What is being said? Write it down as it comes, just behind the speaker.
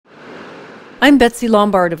I'm Betsy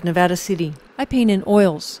Lombard of Nevada City. I paint in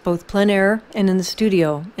oils, both plein air and in the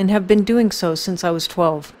studio, and have been doing so since I was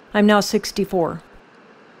 12. I'm now 64.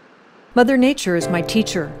 Mother Nature is my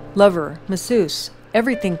teacher, lover, masseuse.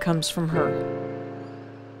 Everything comes from her.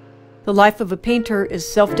 The life of a painter is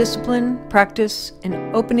self-discipline, practice,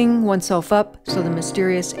 and opening oneself up so the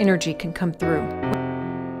mysterious energy can come through.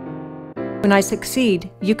 When I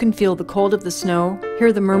succeed, you can feel the cold of the snow,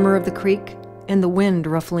 hear the murmur of the creek, and the wind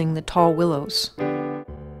ruffling the tall willows.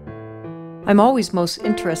 I'm always most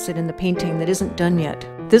interested in the painting that isn't done yet.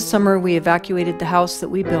 This summer we evacuated the house that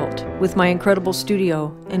we built with my incredible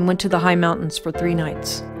studio and went to the high mountains for 3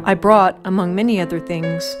 nights. I brought, among many other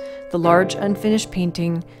things, the large unfinished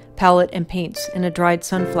painting, palette, and paints, and a dried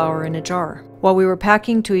sunflower in a jar. While we were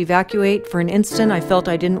packing to evacuate, for an instant I felt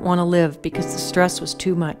I didn't want to live because the stress was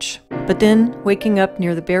too much. But then, waking up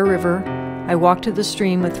near the Bear River, I walked to the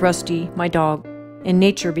stream with Rusty, my dog, and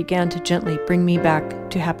nature began to gently bring me back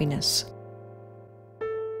to happiness.